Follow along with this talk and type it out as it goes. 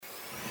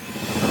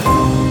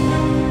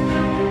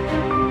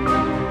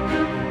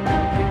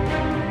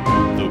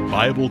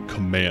Bible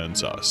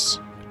commands us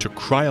to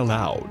cry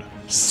aloud,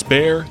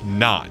 "Spare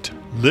not,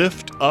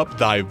 lift up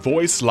thy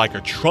voice like a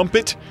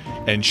trumpet,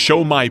 and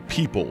show my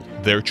people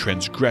their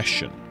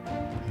transgression."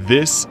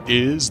 This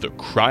is the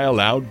Cry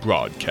Aloud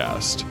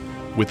broadcast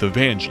with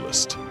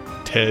evangelist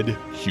Ted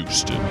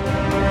Houston.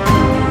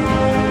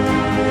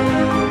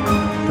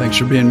 Thanks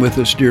for being with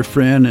us, dear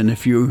friend. And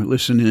if you're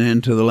listening in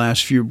to the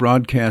last few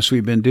broadcasts,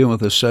 we've been dealing with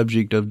the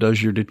subject of,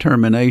 does your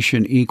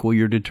determination equal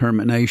your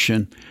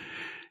determination?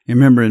 You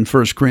remember in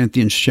 1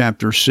 Corinthians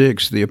chapter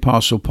 6, the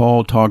Apostle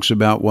Paul talks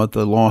about what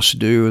the lost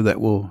do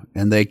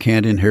and they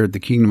can't inherit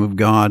the kingdom of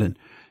God. And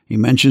he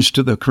mentions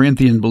to the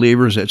Corinthian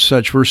believers that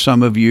such were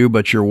some of you,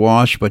 but you're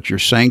washed, but you're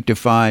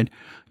sanctified,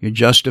 you're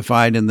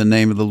justified in the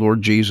name of the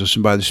Lord Jesus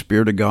and by the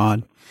Spirit of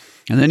God.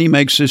 And then he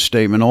makes this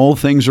statement, all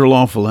things are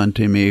lawful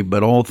unto me,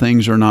 but all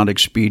things are not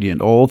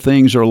expedient. All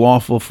things are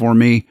lawful for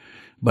me,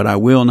 but I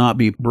will not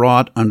be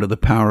brought under the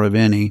power of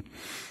any.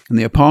 And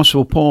the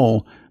Apostle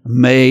Paul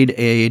made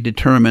a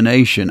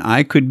determination.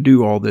 I could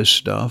do all this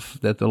stuff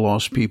that the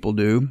lost people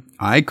do.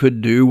 I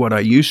could do what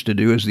I used to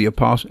do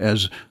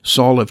as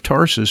Saul of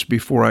Tarsus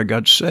before I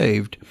got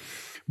saved.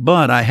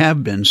 But I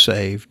have been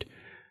saved.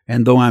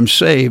 And though I'm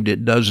saved,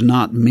 it does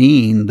not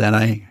mean that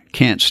I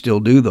can't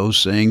still do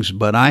those things,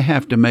 but I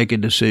have to make a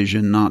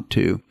decision not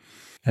to.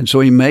 And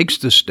so he makes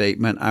the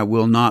statement, I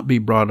will not be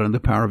brought under the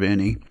power of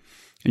any.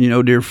 And you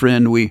know, dear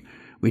friend, we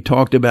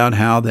talked about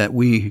how that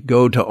we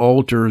go to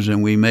altars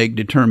and we make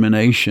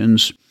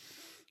determinations,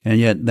 and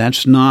yet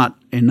that's not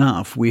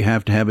enough. We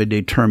have to have a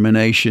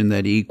determination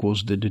that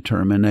equals the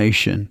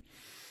determination.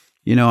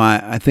 You know,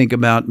 I think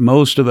about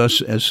most of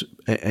us as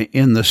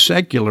in the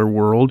secular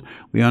world,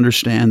 we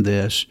understand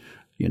this.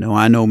 You know,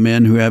 I know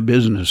men who have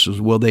businesses.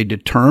 Well, they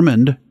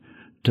determined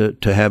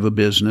to have a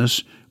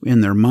business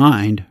in their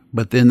mind,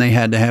 but then they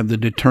had to have the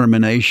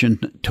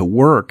determination to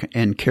work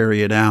and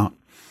carry it out.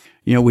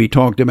 You know, we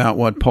talked about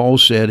what Paul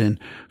said in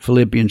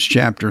Philippians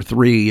chapter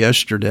 3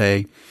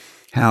 yesterday,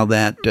 how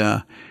that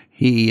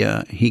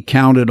he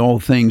counted all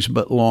things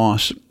but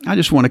loss. I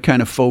just want to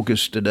kind of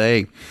focus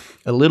today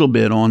a little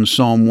bit on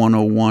Psalm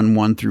 101,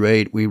 1 through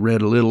 8. We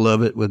read a little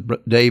of it with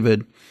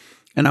David.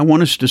 And I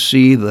want us to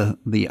see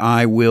the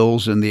I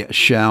wills and the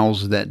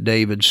shalls that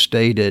David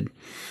stated.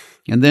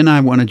 And then I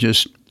want to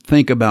just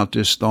think about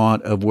this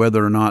thought of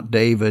whether or not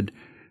David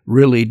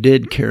really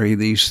did carry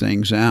these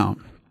things out.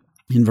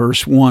 In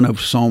verse 1 of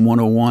Psalm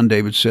 101,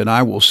 David said,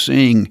 I will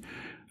sing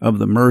of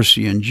the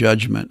mercy and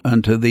judgment.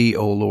 Unto thee,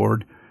 O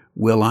Lord,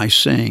 will I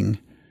sing.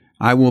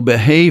 I will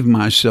behave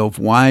myself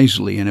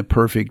wisely in a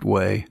perfect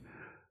way.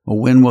 O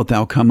when wilt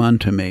thou come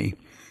unto me?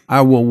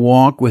 I will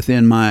walk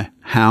within my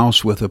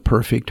house with a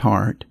perfect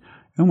heart.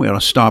 And we ought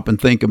to stop and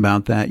think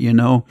about that, you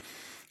know.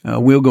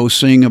 We'll go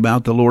sing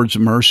about the Lord's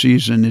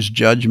mercies and His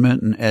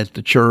judgment and at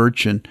the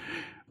church,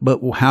 but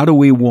how do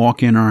we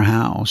walk in our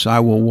house? I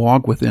will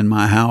walk within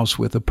my house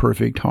with a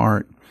perfect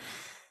heart.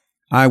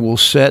 I will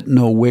set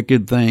no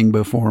wicked thing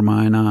before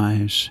mine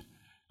eyes.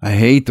 I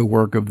hate the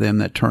work of them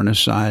that turn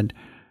aside.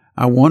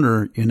 I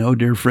wonder, you know,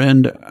 dear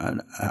friend,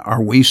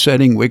 are we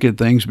setting wicked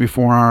things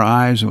before our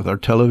eyes with our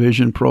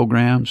television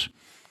programs?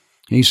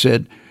 He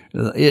said,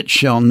 it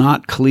shall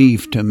not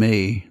cleave to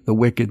me, the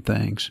wicked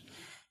things.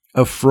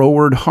 A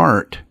froward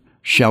heart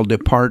shall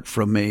depart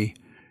from me.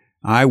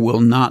 I will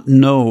not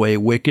know a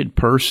wicked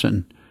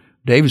person.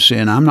 David's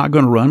saying, I'm not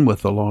going to run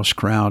with the lost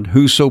crowd.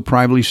 Whoso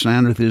privately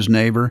slandereth his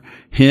neighbor,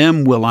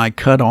 him will I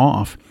cut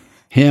off.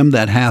 Him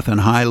that hath an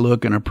high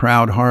look and a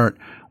proud heart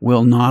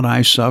will not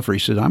I suffer. He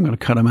said, I'm going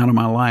to cut them out of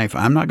my life.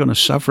 I'm not going to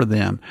suffer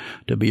them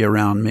to be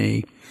around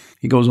me.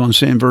 He goes on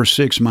saying, verse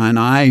 6, mine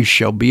eyes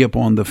shall be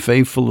upon the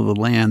faithful of the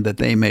land, that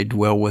they may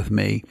dwell with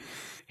me.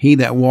 He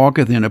that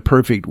walketh in a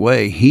perfect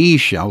way, he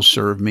shall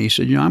serve me. He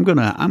said, you know, I'm going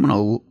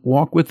to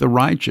walk with the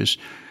righteous.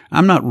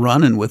 I'm not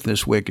running with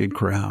this wicked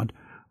crowd.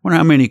 I wonder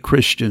how many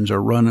Christians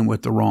are running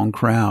with the wrong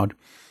crowd.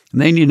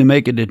 And they need to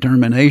make a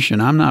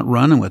determination. I'm not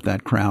running with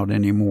that crowd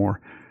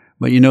anymore.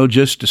 But, you know,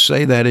 just to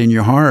say that in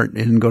your heart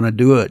isn't going to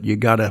do it. You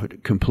got to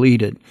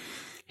complete it.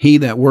 He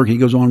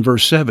goes on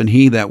verse 7,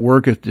 he that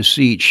worketh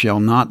deceit shall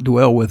not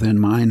dwell within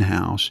mine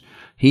house.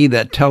 He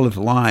that telleth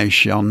lies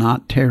shall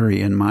not tarry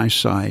in my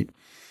sight.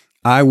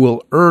 I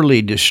will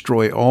early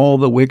destroy all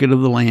the wicked of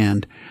the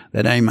land,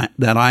 that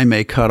I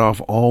may cut off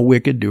all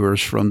wicked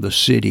doers from the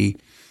city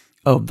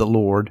of the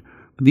Lord.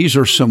 These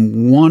are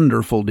some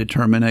wonderful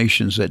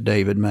determinations that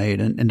David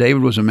made. And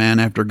David was a man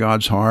after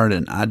God's heart,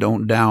 and I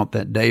don't doubt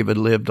that David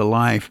lived a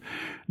life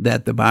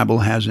that the Bible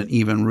hasn't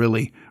even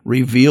really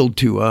revealed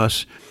to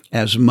us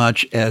as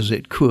much as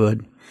it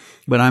could.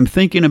 But I'm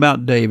thinking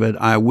about David,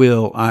 I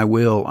will, it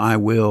shall, I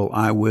will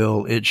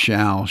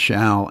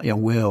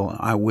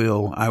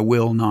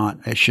not,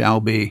 it shall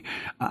be,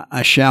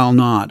 I shall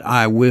not,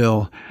 I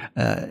will.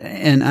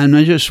 And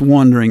I'm just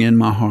wondering in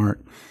my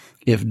heart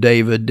if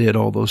David did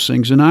all those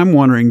things. And I'm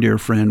wondering, dear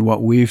friend,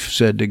 what we've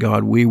said to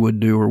God we would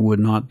do or would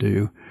not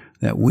do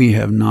that we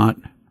have not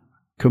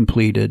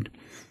completed.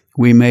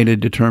 We made a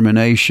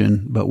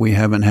determination, but we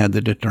haven't had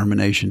the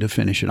determination to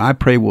finish it. I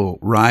pray we'll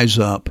rise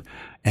up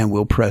and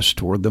we'll press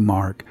toward the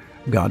mark.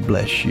 God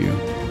bless you.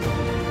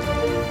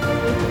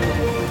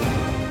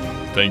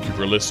 Thank you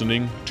for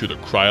listening to the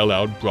Cry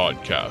Aloud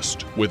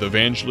broadcast with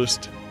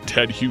evangelist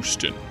Ted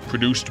Houston,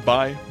 produced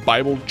by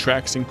Bible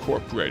Tracts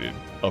Incorporated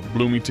of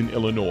Bloomington,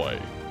 Illinois.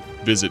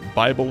 Visit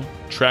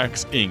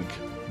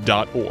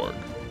BibleTractsInc.org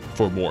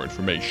for more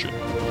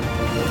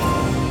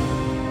information.